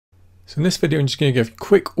So in this video, I'm just going to give a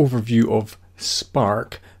quick overview of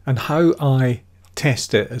Spark and how I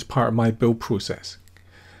test it as part of my build process.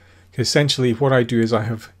 Essentially, what I do is I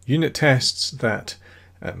have unit tests that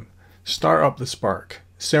start up the Spark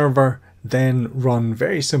server, then run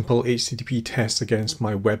very simple HTTP tests against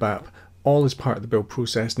my web app, all as part of the build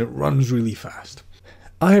process, and it runs really fast.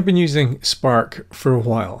 I have been using Spark for a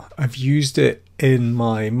while. I've used it in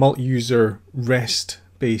my multi-user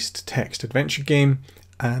REST-based text adventure game,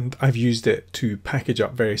 and I've used it to package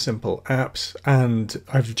up very simple apps, and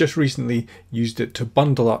I've just recently used it to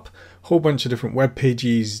bundle up a whole bunch of different web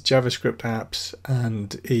pages, JavaScript apps,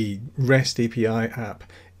 and a REST API app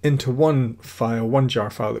into one file, one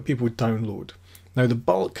jar file that people would download. Now the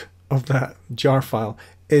bulk of that jar file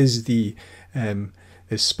is the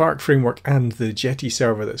Spark framework and the Jetty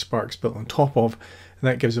server that Spark's built on top of, and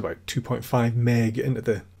that gives about 2.5 meg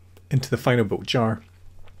into the final built jar.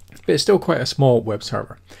 But it's still quite a small web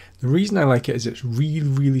server. The reason I like it is it's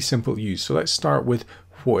really simple to use. So let's start with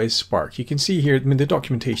what is Spark. You can see here, I mean, the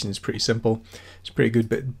documentation is pretty simple. It's pretty good,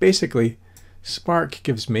 but basically Spark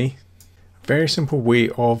gives me a very simple way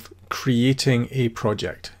of creating a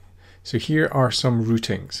project. So here are some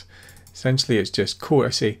routings. Essentially, it's just code. I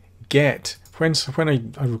say get, when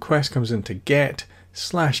a request comes into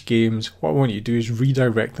get/games, what I want you to do is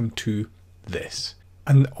redirect them to this.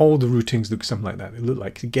 And all the routings look something like that. They look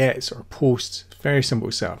like gets or posts. Very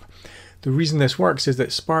simple setup. The reason this works is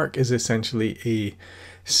that Spark is essentially a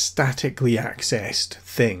statically accessed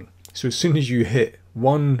thing. So as soon as you hit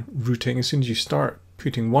one routing, as soon as you start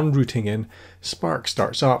putting one routing in, Spark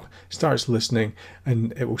starts up, starts listening,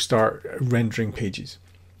 and it will start rendering pages.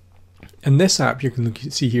 And this app you can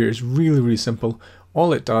see here is really simple.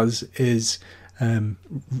 All it does is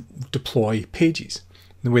deploy pages.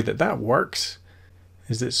 And the way that works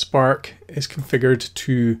is that Spark is configured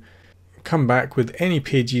to come back with any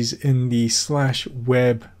pages in the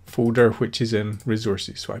 /web folder, which is in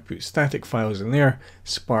resources. So I put static files in there,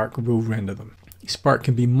 Spark will render them. Spark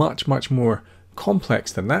can be much more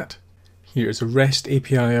complex than that. Here's a REST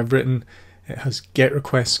API I've written. It has GET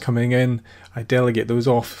requests coming in. I delegate those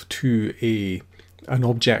off to an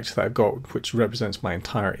object that I've got, which represents my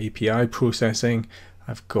entire API processing.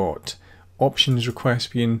 I've got options requests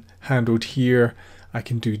being handled here. I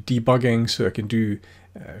can do debugging, so I can do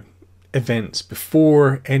events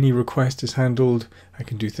before any request is handled. I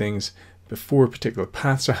can do things before particular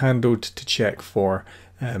paths are handled to check for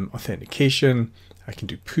authentication. I can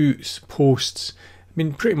do puts, posts. I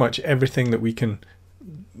mean, pretty much everything that we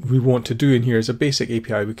want to do in here is a basic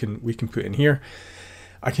API we can put in here.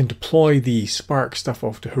 I can deploy the Spark stuff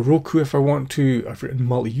off to Heroku if I want to. I've written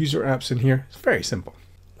multi-user apps in here. It's very simple.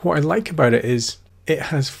 What I like about it is it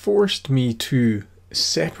has forced me to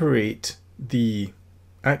separate the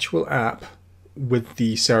actual app with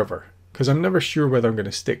the server, because I'm never sure whether I'm going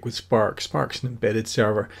to stick with Spark. Spark's an embedded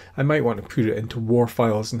server. I might want to put it into WAR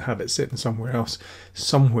files and have it sitting somewhere else,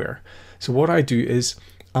 somewhere. So what I do is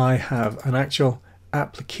I have an actual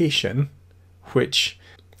application which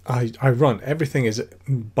I run. Everything is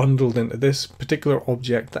bundled into this particular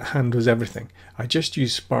object that handles everything. I just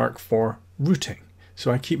use Spark for routing.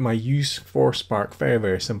 So I keep my use for Spark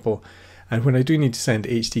very simple. And when I do need to send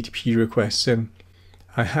HTTP requests in,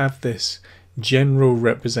 I have this general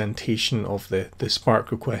representation of the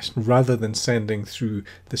Spark request rather than sending through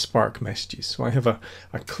the Spark messages. So I have a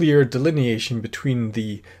clear delineation between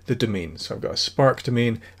the domains. So I've got a Spark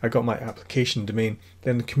domain, I've got my application domain,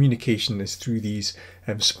 then the communication is through these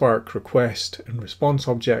Spark request and response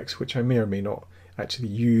objects, which I may or may not actually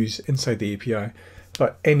use inside the API,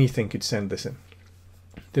 but anything could send this in.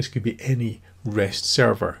 This could be any REST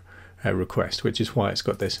server request, which is why it's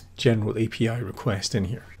got this general API request in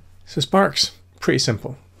here. So Spark's pretty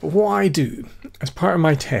simple. But what I do as part of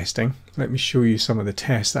my testing, let me show you some of the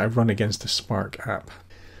tests that I've run against the Spark app.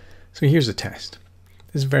 So here's a test.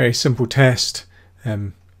 This is a very simple test.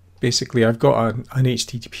 Basically, I've got an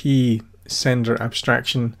HTTP sender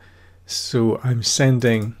abstraction. So I'm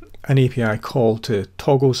sending an API call to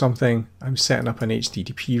toggle something. I'm setting up an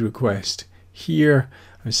HTTP request here.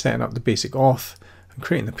 I'm setting up the basic auth. I'm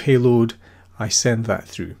creating the payload. I send that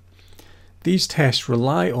through. These tests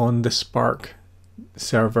rely on the Spark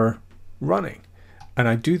server running, and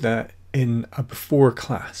I do that in a before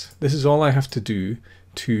class. This is all I have to do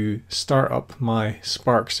to start up my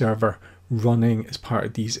Spark server running as part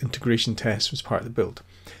of these integration tests as part of the build.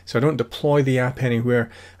 So I don't deploy the app anywhere.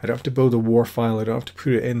 I don't have to build a WAR file. I don't have to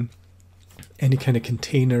put it in any kind of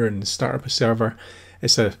container and start up a server.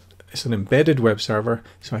 It's an embedded web server,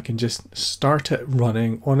 so I can just start it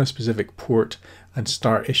running on a specific port and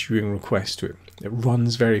start issuing requests to it. It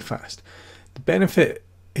runs very fast. The benefit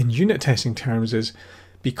in unit testing terms is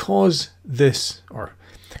because this, or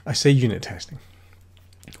I say unit testing,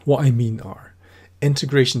 what I mean are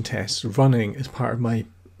integration tests running as part of my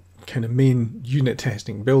kind of main unit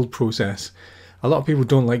testing build process. A lot of people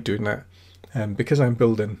don't like doing that, because I'm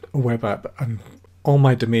building a web app and all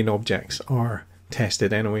my domain objects are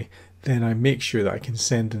tested anyway. Then I make sure that I can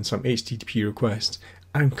send in some HTTP requests.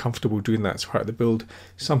 I'm comfortable doing that as part of the build.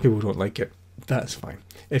 Some people don't like it. That's fine.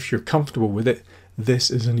 If you're comfortable with it,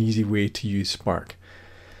 this is an easy way to use Spark.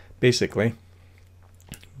 Basically,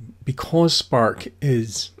 because Spark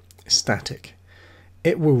is static,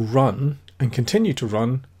 it will run and continue to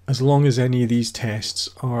run as long as any of these tests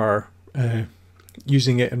are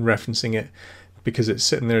using it and referencing it, because it's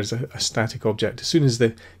sitting there as a static object. As soon as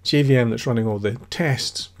the JVM that's running all the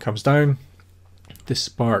tests comes down, the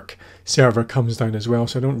Spark server comes down as well,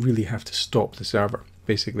 so I don't really have to stop the server.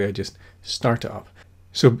 Basically, I just start it up.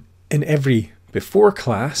 So in every before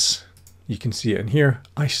class, you can see it in here,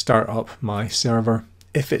 I start up my server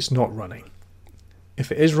if it's not running.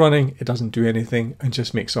 If it is running, it doesn't do anything and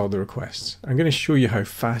just makes all the requests. I'm going to show you how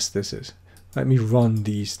fast this is. Let me run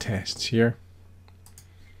these tests here.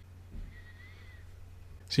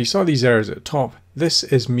 So you saw these errors at the top. This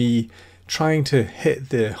is me trying to hit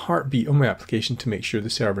the heartbeat on my application to make sure the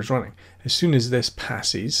server's running. As soon as this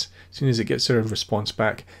passes, as soon as it gets sort of response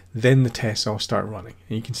back, then the tests all start running.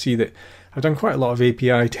 And you can see that I've done quite a lot of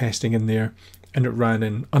API testing in there, and it ran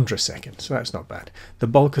in under a second, so that's not bad. The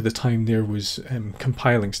bulk of the time there was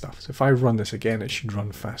compiling stuff. So if I run this again, it should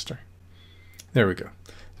run faster. There we go.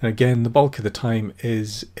 And again, the bulk of the time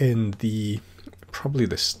is in probably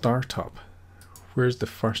the startup. Where's the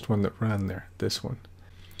first one that ran there? This one.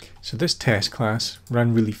 So this test class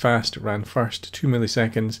ran really fast. It ran first, 2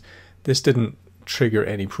 milliseconds. This didn't trigger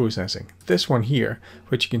any processing. This one here,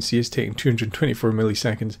 which you can see is taking 224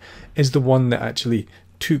 milliseconds, is the one that actually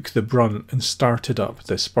took the brunt and started up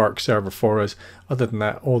the Spark server for us. Other than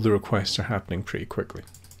that, all the requests are happening pretty quickly.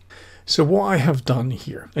 So what I have done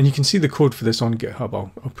here, and you can see the code for this on GitHub,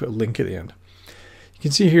 I'll put a link at the end. You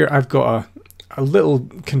can see here I've got a little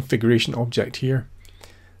configuration object here.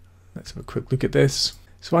 Let's have a quick look at this.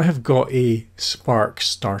 So I have got a Spark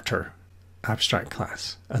starter abstract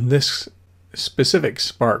class, and this specific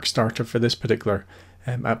Spark starter for this particular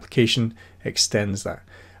application extends that,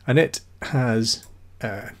 and it has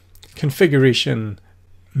configuration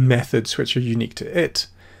methods which are unique to it,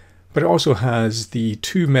 but it also has the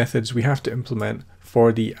 2 methods we have to implement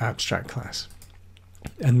for the abstract class,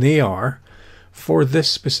 and they are, for this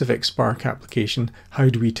specific Spark application, how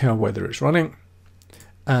do we tell whether it's running,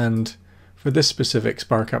 and for this specific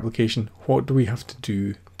Spark application, what do we have to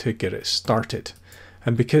do to get it started.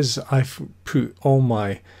 And because I've put all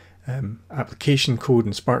my application code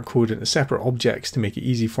and Spark code into separate objects to make it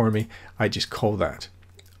easy for me, I just call that.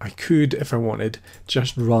 I could, if I wanted,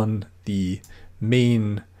 just run the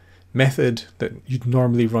main method that you'd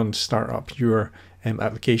normally run to start up your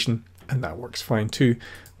application, and that works fine too,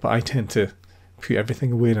 but I tend to put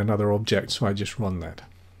everything away in another object, so I just run that.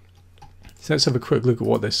 So let's have a quick look at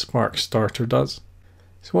what this Spark starter does.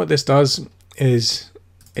 So what this does is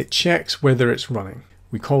it checks whether it's running.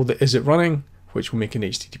 We call the is it running, which will make an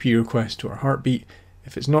HTTP request to our heartbeat.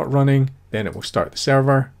 If it's not running, then it will start the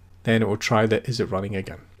server, then it will try the is it running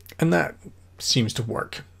again. And that seems to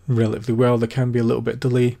work relatively well. There can be a little bit of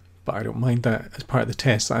delay, but I don't mind that as part of the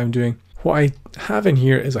test that I'm doing. What I have in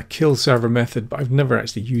here is a kill server method, but I've never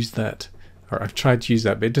actually used that, or I've tried to use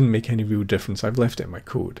that, but it didn't make any real difference. I've left it in my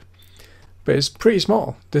code. But it's pretty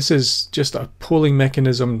small. This is just a polling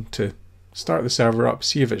mechanism to start the server up,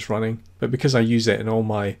 see if it's running. But because I use it in all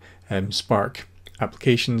my Spark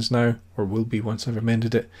applications now, or will be once I've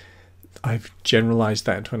amended it, I've generalized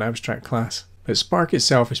that into an abstract class. But Spark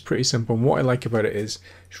itself is pretty simple, and what I like about it is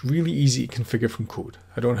it's really easy to configure from code.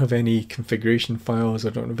 I don't have any configuration files, I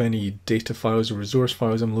don't have any data files or resource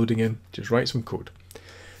files I'm loading in, just write some code.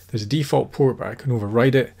 There's a default port, but I can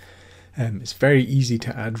override it. It's very easy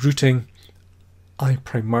to add routing. I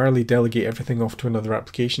primarily delegate everything off to another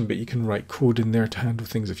application, but you can write code in there to handle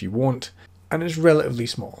things if you want, and it's relatively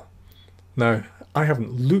small. Now, I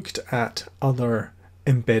haven't looked at other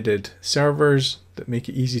embedded servers that make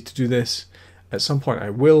it easy to do this. At some point I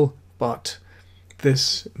will, but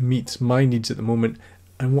this meets my needs at the moment,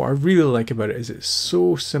 and what I really like about it is it's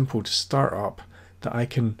so simple to start up that I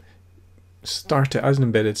can start it as an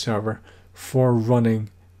embedded server for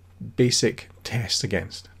running basic tests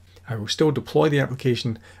against. I will still deploy the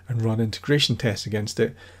application and run integration tests against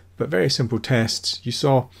it, but very simple tests. You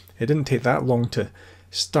saw it didn't take that long to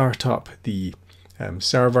start up the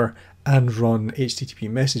server and run HTTP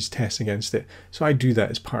message tests against it. So I do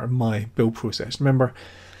that as part of my build process. Remember,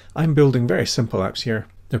 I'm building very simple apps here.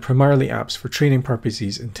 They're primarily apps for training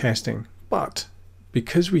purposes and testing, but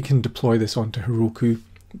because we can deploy this onto Heroku,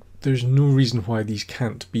 there's no reason why these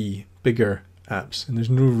can't be bigger apps, and there's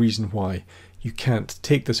no reason why you can't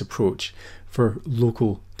take this approach for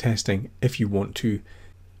local testing if you want to.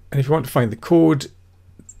 And if you want to find the code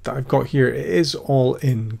that I've got here, it is all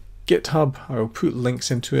in GitHub. I'll put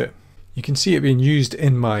links into it. You can see it being used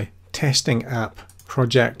in my testing app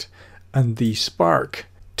project, and the Spark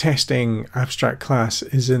testing abstract class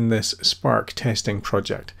is in this Spark testing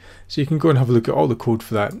project. So you can go and have a look at all the code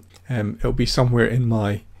for that. It'll be somewhere in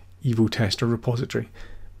my Evo tester repository.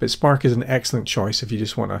 But Spark is an excellent choice if you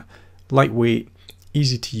just want a lightweight,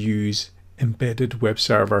 easy to use, embedded web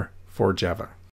server for Java.